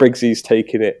afternoon. Briggsy's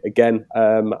taking it again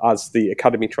as the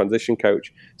academy transition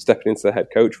coach, stepping into the head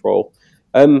coach role.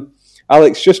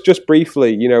 Alex, just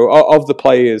briefly, of the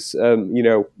players,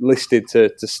 listed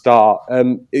to start,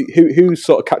 who's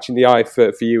sort of catching the eye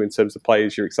for you in terms of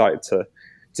players you're excited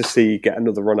to see get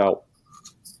another run out?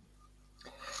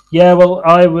 Yeah, well,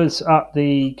 I was at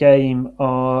the game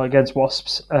against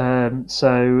Wasps,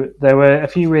 so there were a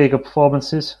few really good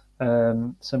performances.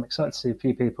 So I'm excited to see a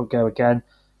few people go again.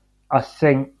 I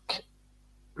think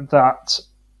that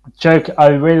I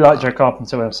really like Joe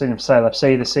Carpenter when I've seen him Sale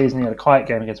FC this season. He had a quiet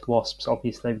game against Wasps,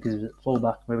 obviously, because he was at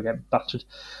fullback and we were getting battered.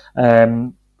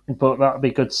 But that would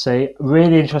be good to see.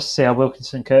 Really interested to see how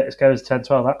Wilkinson Curtis goes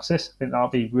 10-12 axis. I think that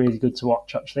would be really good to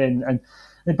watch, actually. And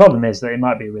the problem is that it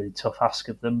might be a really tough ask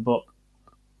of them, but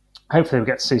hopefully we'll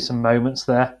get to see some moments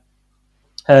there.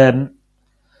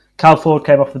 Cal Ford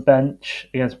came off the bench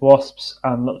against Wasps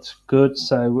and looked good,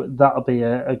 so that'll be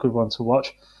a good one to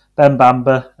watch. Ben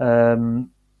Bamba,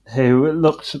 who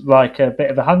looked like a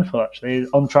bit of a handful, actually,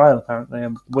 on trial, apparently.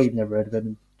 And we've never heard of him,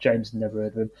 and James had never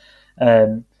heard of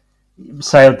him.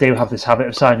 Sale do have this habit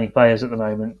of signing players at the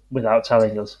moment without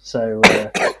telling us, so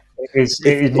it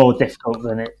is more difficult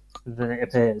than it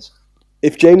appears.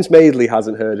 If James Madeley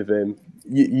hasn't heard of him,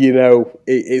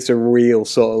 it's a real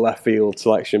sort of left field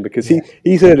selection, because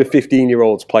he's heard of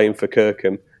 15-year-olds playing for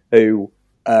Kirkham who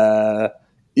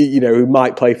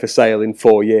might play for Sale in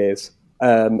 4 years,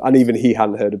 and even he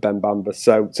hadn't heard of Ben Bamba.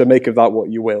 So make of that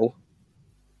what you will.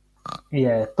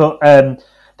 Yeah, but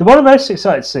the one I'm most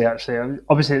excited to see, actually,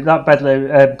 obviously that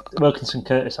Bedlow Wilkinson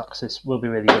Curtis axis will be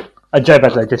really good. And Joe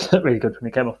Bedlow did look really good when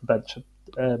he came off the bench.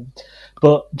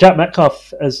 But Jack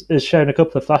Metcalf has shown a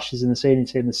couple of flashes in the senior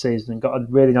team this season and got a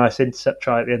really nice intercept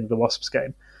try at the end of the Wasps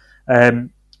game.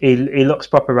 He looks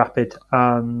proper rapid,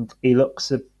 and he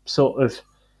looks a sort of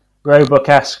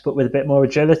Roebuck-esque, but with a bit more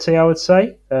agility, I would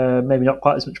say. Maybe not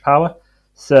quite as much power.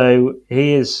 So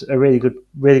he is a really good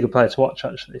player to watch,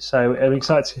 actually. So I'm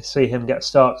excited to see him get a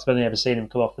start, because I've only ever seen him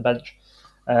come off the bench.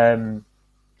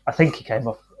 I think he came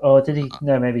off. Oh, did he?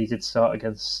 No, maybe he did start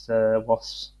against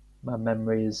Wasps. My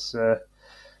memory is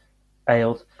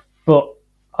ailed. But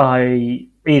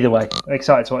either way, I'm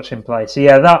excited to watch him play. So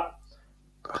yeah, that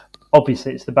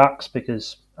obviously it's the backs,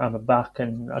 because I'm a back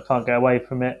and I can't get away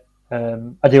from it.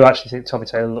 I do actually think Tommy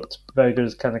Taylor looked very good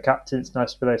as kind of captain. It's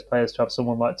nice for those players to have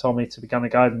someone like Tommy to be kind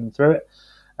of guiding them through it.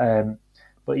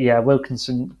 But yeah,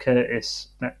 Wilkinson, Curtis,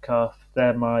 Metcalf,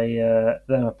 they're my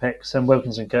picks. And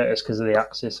Wilkinson, Curtis because of the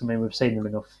axis. I mean, we've seen them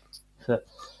enough for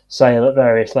Sale at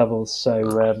various levels.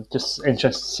 So just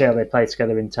interested to see how they play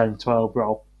together in 10-12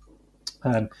 role.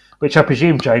 Which I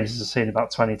presume James has seen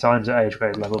about 20 times at age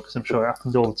grade level, because I'm sure it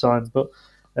happened all the time. But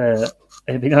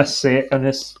It'd be nice to see it on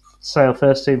this Sale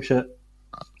first team shirt.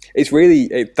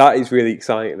 That is really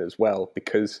exciting as well,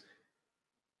 because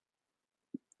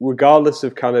regardless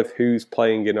of kind of who's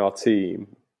playing in our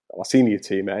team, our senior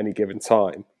team at any given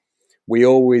time, we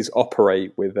always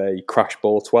operate with a crash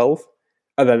ball 12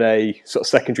 and then a sort of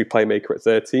secondary playmaker at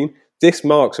 13. This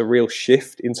marks a real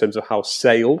shift in terms of how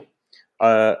Sale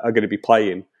are going to be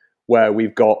playing, where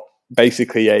we've got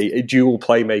basically a dual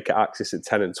playmaker axis at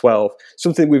 10 and 12,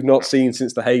 something we've not seen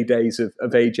since the heydays of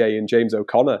AJ and James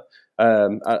O'Connor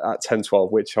at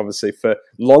 10-12, which obviously for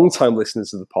long-time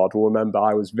listeners of the pod will remember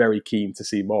I was very keen to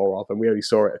see more of, and we only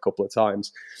saw it a couple of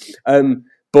times.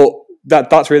 But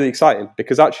that's really exciting,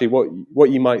 because actually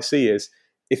what you might see is,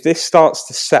 if this starts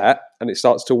to set and it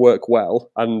starts to work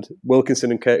well, and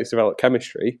Wilkinson and Curtis develop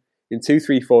chemistry, in 2,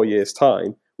 3, 4 years'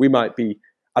 time, we might be,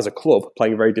 as a club,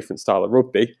 playing a very different style of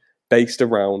rugby based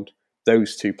around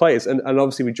those two players. And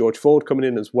obviously with George Ford coming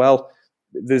in as well,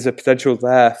 there's a potential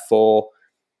there for...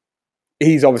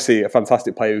 He's obviously a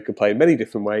fantastic player who can play in many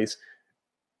different ways.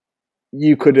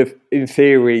 You could have, in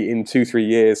theory, in 2, 3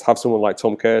 years, have someone like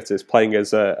Tom Curtis playing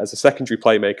as a secondary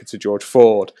playmaker to George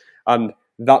Ford, and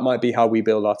that might be how we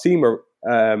build our team,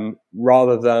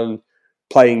 rather than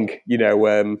playing,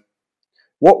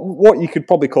 what you could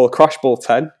probably call a crash ball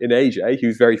 10 in AJ,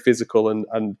 who's very physical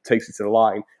and takes it to the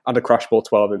line, and a crash ball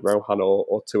 12 in Rohan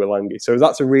or Tuilangi. So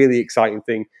that's a really exciting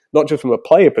thing, not just from a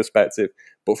player perspective,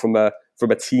 but from a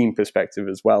team perspective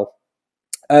as well.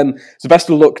 So best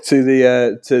of luck to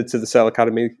the Sale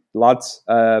Academy lads,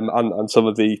 and some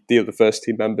of the other first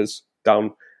team members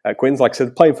down at Quins. Like I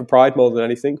said, playing for pride more than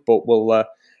anything, but we'll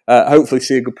hopefully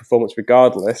see a good performance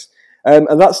regardless. And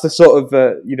that's the sort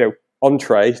of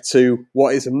entree to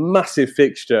what is a massive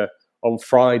fixture on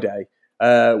Friday,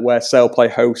 where Sale play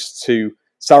host to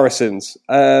Saracens.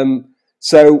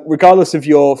 So regardless of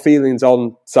your feelings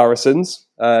on Saracens,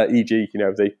 e.g.,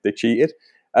 they cheated,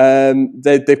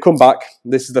 they've come back.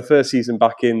 This is the first season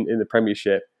back in the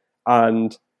Premiership,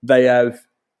 and they have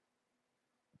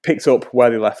picked up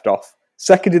where they left off.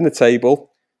 Second in the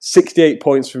table, 68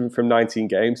 points from 19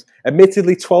 games.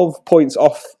 Admittedly, 12 points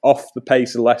off the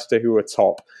pace of Leicester, who are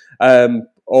top,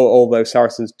 although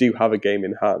Saracens do have a game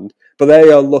in hand. But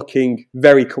they are looking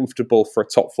very comfortable for a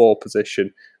top 4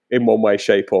 position in one way,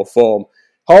 shape or form.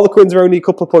 Harlequins are only a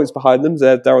couple of points behind them.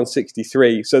 They're on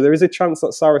 63. So there is a chance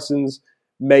that Saracens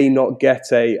may not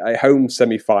get a home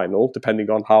semi-final, depending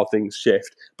on how things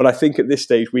shift. But I think at this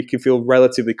stage, we can feel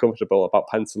relatively comfortable about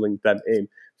penciling them in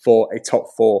for a top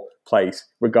 4 place,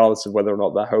 regardless of whether or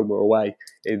not they're home or away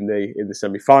in the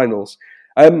semi-finals.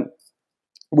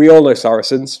 We all know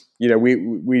Saracens. We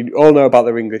all know about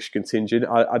their English contingent.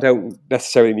 I don't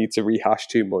necessarily need to rehash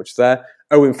too much there.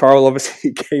 Owen Farrell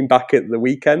obviously came back at the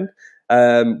weekend,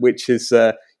 which is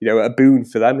a boon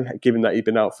for them, given that he'd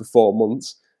been out for 4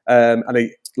 months. And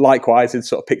he likewise had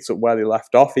sort of picked up where they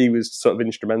left off. He was sort of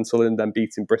instrumental in them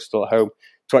beating Bristol at home,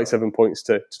 27 points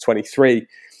to 23.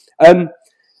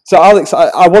 So Alex,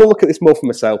 I want to look at this more from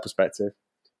a Sale perspective,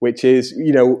 which is,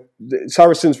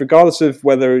 Saracens, regardless of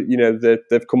whether,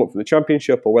 they've come up from the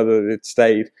Championship or whether they've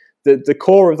stayed, the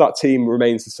core of that team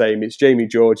remains the same. It's Jamie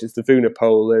George, it's the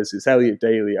Vunipolas, it's Elliot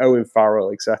Daly, Owen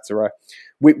Farrell, etc.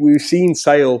 We've seen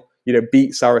Sale,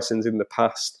 beat Saracens in the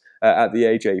past at the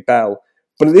AJ Bell.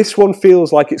 But this one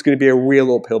feels like it's going to be a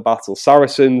real uphill battle.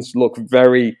 Saracens look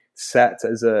very set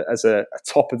as a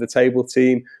top of the table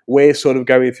team. We're sort of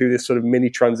going through this sort of mini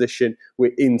transition.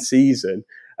 We're in season.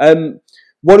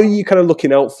 What are you kind of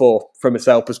looking out for from a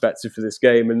Sale perspective for this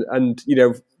game? And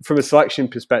from a selection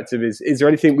perspective, is there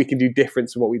anything we can do different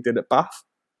to what we did at Bath?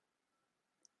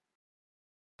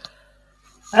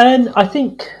 And I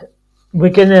think we're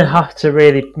going to have to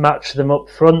really match them up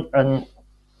front. And,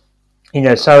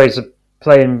 Sarries are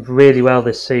playing really well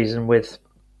this season with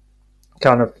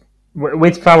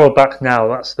Farrell back now.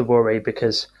 That's the worry,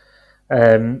 because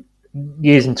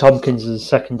using Tompkins as a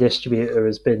second distributor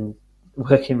has been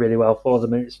working really well for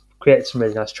them, and it's created some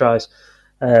really nice tries.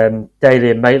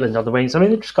 Daly and Maitland on the wings. I mean,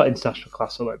 they've just got international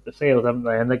class all over the field, haven't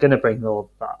they? And they're going to bring all of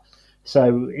that.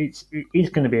 So it's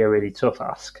going to be a really tough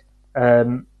ask.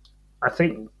 I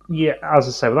think, as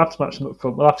I say, we'll have to match them up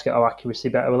front. We'll have to get our accuracy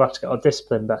better. We'll have to get our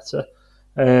discipline better.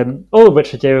 All of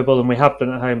which are doable, and we have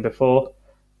done at home before.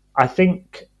 I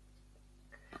think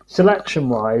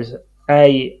selection-wise,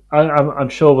 I'm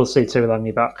sure we'll see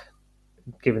Tuilangi back,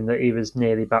 given that he was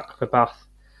nearly back for Bath.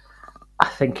 I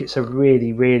think it's a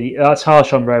really, really... That's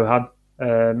harsh on Rohan.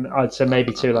 I'd say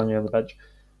maybe Tuilangi on the bench.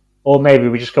 Or maybe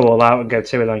we just go all out and go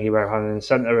Tuilangi, Rohan in the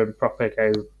centre and proper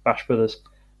go Bash Brothers.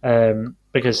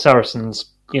 Because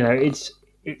Saracens, it's.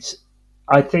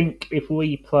 I think if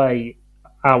we play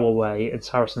our way and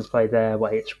Saracens play their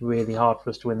way, it's really hard for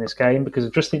us to win this game because I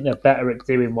just think they're better at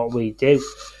doing what we do.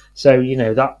 So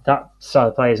that style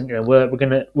of play isn't going to work.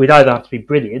 We'd either have to be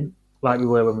brilliant, like we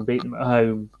were when we beat them at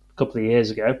home a couple of years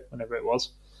ago, whenever it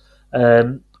was,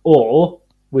 or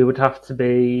we would have to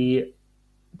be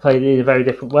played in a very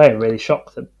different way and really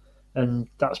shock them. And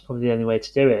that's probably the only way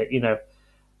to do it.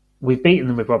 We've beaten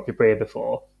them with Rob de Brea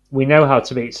before. We know how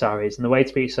to beat Sarries, and the way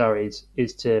to beat Sarries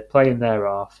is to play in their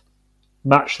half,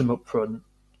 match them up front,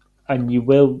 and they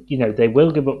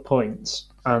will give up points.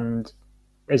 And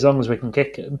as long as we can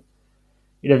kick them,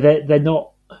 they're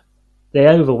not, they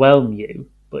overwhelm you.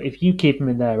 But if you keep them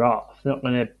in their half, they're not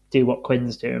going to do what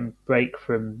Quinn's do and break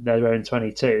from their own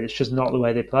 22. It's just not the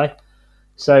way they play.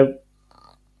 So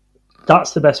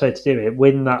that's the best way to do it.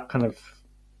 Win that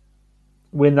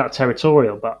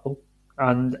territorial battle,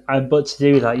 but to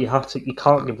do that, you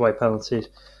can't give away penalties.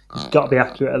 You've got to be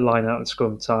accurate at line out and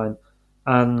scrum time,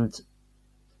 and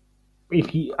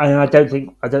I don't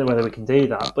know whether we can do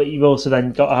that. But you've also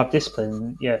then got to have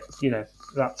discipline. Yeah,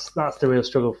 that's the real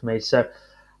struggle for me. So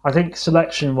I think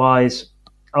selection wise,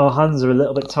 our hands are a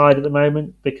little bit tied at the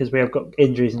moment because we have got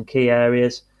injuries in key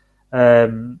areas.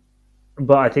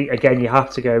 But I think, again, you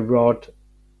have to go Rod.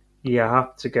 You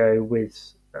have to go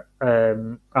with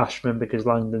Ashman because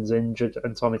Langdon's injured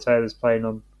and Tommy Taylor's playing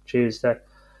on Tuesday.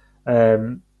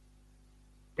 In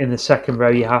the second row,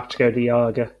 you have to go to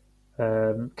Yaga.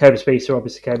 Kobe Speaker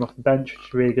obviously came off the bench, which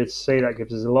is really good to see. That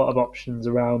gives us a lot of options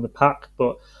around the pack,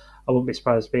 but I wouldn't be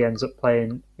surprised if he ends up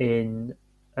playing in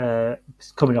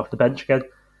coming off the bench again,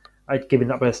 giving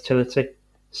that versatility.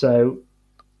 So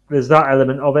there's that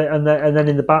element of it, and then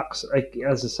in the backs,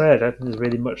 as I said, I don't think there's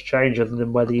really much change other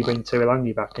than whether you bring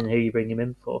Tuilangi back and who you bring him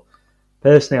in for.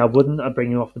 Personally, I wouldn't. I'd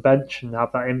bring him off the bench and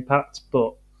have that impact,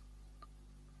 but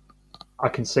I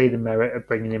can see the merit of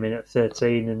bringing him in at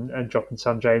 13 and dropping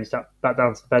Sam James back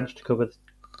down to the bench to cover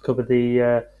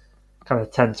the kind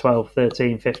of 10, 12,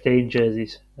 13, 15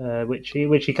 jerseys, which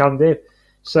he can do.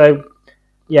 So,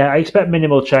 yeah, I expect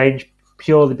minimal change,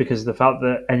 purely because of the fact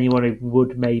that anyone who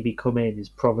would maybe come in is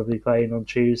probably playing on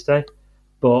Tuesday.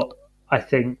 But I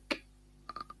think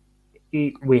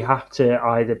we have to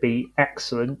either be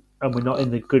excellent and we're not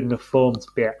in the good enough form to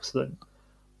be excellent,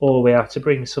 or we have to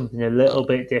bring something a little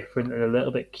bit different and a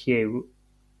little bit cute,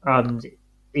 and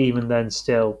even then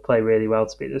still play really well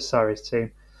to beat the Sarries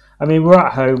team. I mean, we're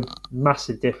at home,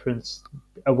 massive difference.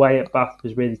 Away at Bath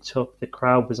was really tough. The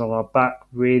crowd was on our back,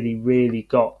 really, really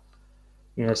got,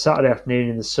 Saturday afternoon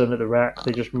in the sun at the Rec,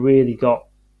 they just really got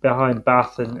behind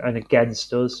Bath and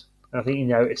against us. And I think you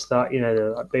noticed that, they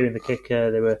were like booing the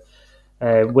kicker, they were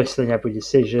whistling every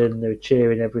decision, they were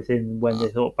cheering everything when they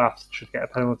thought Bath should get a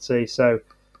penalty. So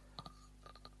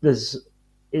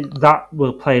that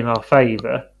will play in our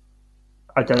favour.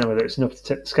 I don't know whether it's enough to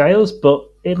tip the scales, but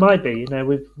it might be.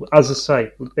 As I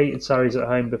say, we've beaten Sarries at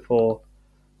home before.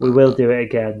 We will do it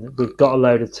again. We've got a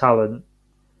load of talent,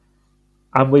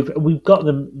 and we've got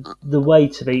the way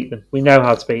to beat them. We know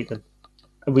how to beat them,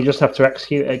 and we just have to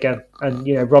execute it again. And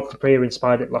Rob de Brea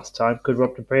inspired it last time. Could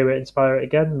Rob de Brea inspire it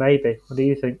again? Maybe. What do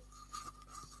you think?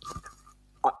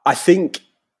 I think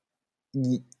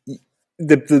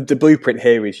the blueprint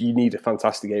here is you need a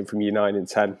fantastic game from year 9 and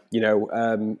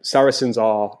 10. Saracens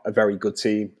are a very good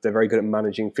team. They're very good at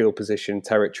managing field position,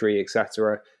 territory,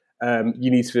 etc. You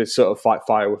need to sort of fight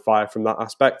fire with fire from that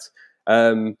aspect.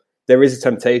 There is a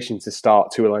temptation to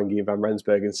start Tuilangi and Van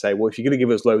Rensburg and say, well, if you're going to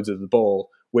give us loads of the ball,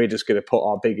 we're just going to put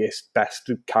our biggest, best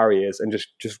carriers and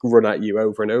just run at you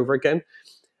over and over again.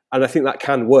 And I think that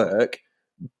can work.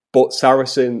 But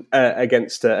Saracen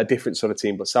against a different sort of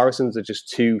team, but Saracens are just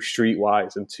too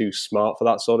streetwise and too smart for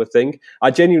that sort of thing. I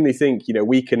genuinely think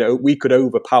we could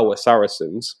overpower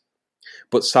Saracens,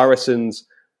 but Saracens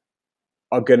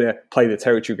are going to play the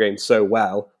territory game so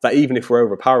well that even if we're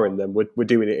overpowering them, we're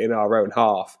doing it in our own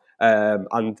half,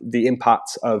 and the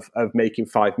impact of making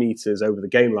 5 meters over the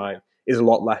gain line is a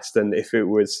lot less than if it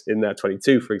was in their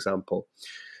 22, for example.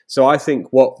 So I think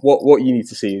what you need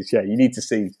to see is, you need to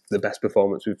see the best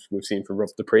performance we've seen from Rob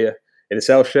de Brea in a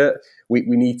Sale shirt. We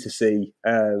need to see,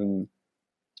 de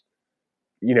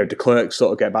Klerk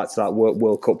sort of get back to that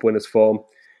World Cup winners form.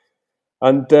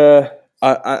 And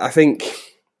I think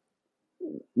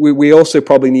we also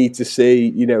probably need to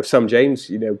see, Sam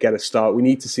James, get a start. We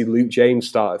need to see Luke James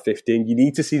start at 15. You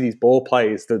need to see these ball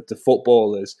players, the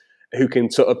footballers, who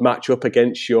can sort of match up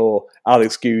against your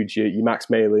Alex Goode, your Max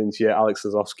Malins, your Alex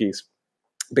Lazowskis.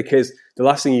 Because the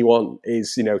last thing you want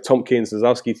is, Tompkins,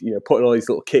 Lazowski, putting all these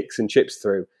little kicks and chips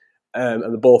through,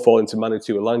 and the ball falling to Manu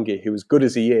Tuilangi, who, as good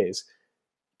as he is,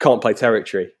 can't play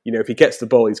territory. If he gets the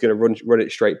ball, he's going to run it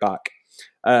straight back.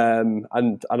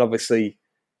 And obviously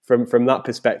from that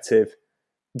perspective,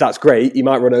 that's great. You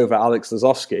might run over Alex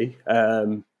Lozowski,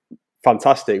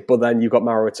 fantastic. But then you've got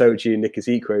Maro Itoje and Nick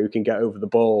Ezekwe who can get over the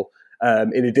ball.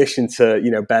 In addition to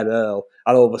Ben Earl,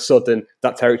 and all of a sudden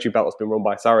that territory belt has been run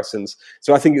by Saracens.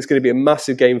 So I think it's going to be a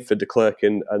massive game for De Klerk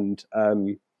and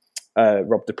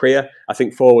Rob de Priya. I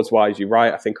think forwards wise, you're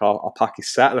right. I think our pack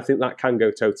is set, and I think that can go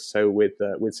toe to toe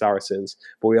with Saracens.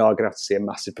 But we are going to have to see a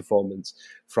massive performance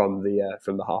from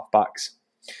the half backs.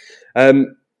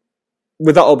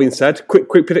 With that all being said, quick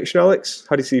prediction, Alex.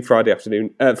 How do you see Friday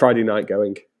night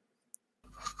going?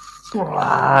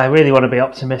 I really want to be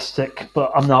optimistic,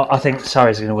 but I'm not. I think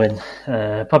Sarri's going to win.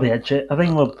 Probably edge it. I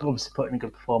think we'll obviously put in a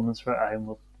good performance for it at home.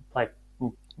 We'll play,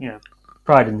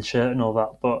 pride in the shirt and all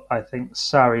that. But I think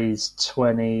Sarri's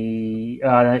 20.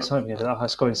 No, it's not even going to be that high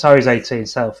scoring. Sarri's 18,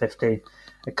 Sale 15.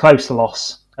 A close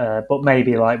loss, but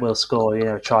maybe we'll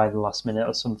score. Try the last minute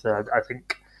or something. I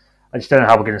think. I just don't know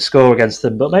how we're going to score against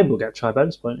them, but maybe we'll get a try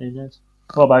bonus point. Who knows?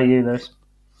 What about you, Lewis?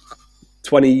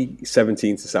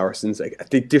 2017 to Saracens.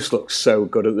 They just look so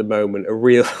good at the moment. A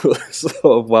real sort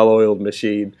of well-oiled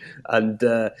machine. And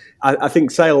I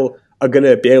think Sale are going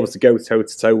to be able to go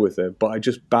toe-to-toe with them, but I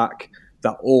just back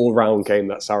that all-round game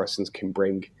that Saracens can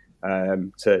bring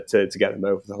to get them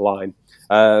over the line.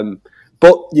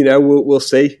 But, we'll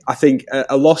see. I think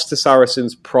a loss to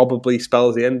Saracens probably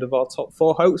spells the end of our top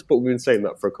four hopes, but we've been saying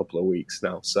that for a couple of weeks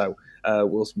now. So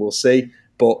we'll see.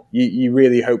 But you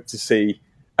really hope to see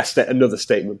another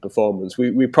statement performance.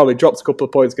 We probably dropped a couple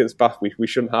of points against Bath. We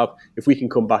shouldn't have. If we can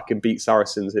come back and beat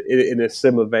Saracens in a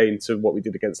similar vein to what we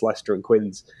did against Leicester and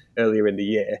Quins earlier in the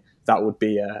year, that would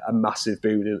be a massive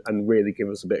boon and really give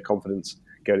us a bit of confidence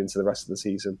going into the rest of the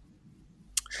season.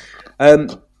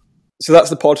 So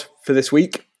that's the pod for this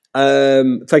week.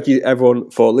 Thank you everyone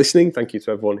for listening. Thank you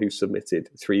to everyone who submitted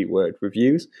 3-word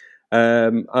reviews.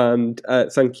 And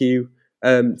thank you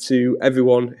to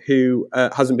everyone who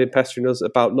hasn't been pestering us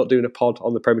about not doing a pod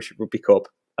on the Premiership Rugby Cup.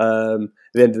 At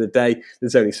the end of the day,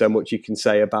 there's only so much you can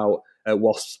say about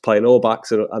Wasps playing All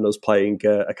Blacks and us playing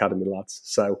Academy lads.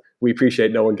 So we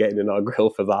appreciate no one getting in our grill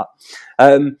for that.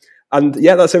 And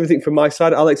yeah, that's everything from my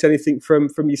side. Alex, anything from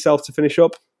yourself to finish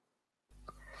up?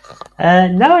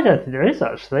 No, I don't think there is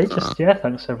actually. Just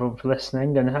thanks everyone for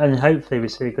listening, and hopefully we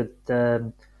see a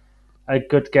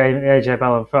good game at the AJ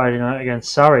Bell on Friday night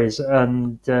against Sarries,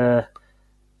 and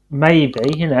maybe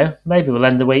we'll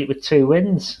end the week with 2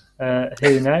 wins.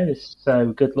 Who knows?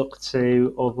 So good luck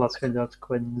to all the lads going down to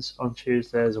Quins on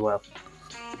Tuesday as well.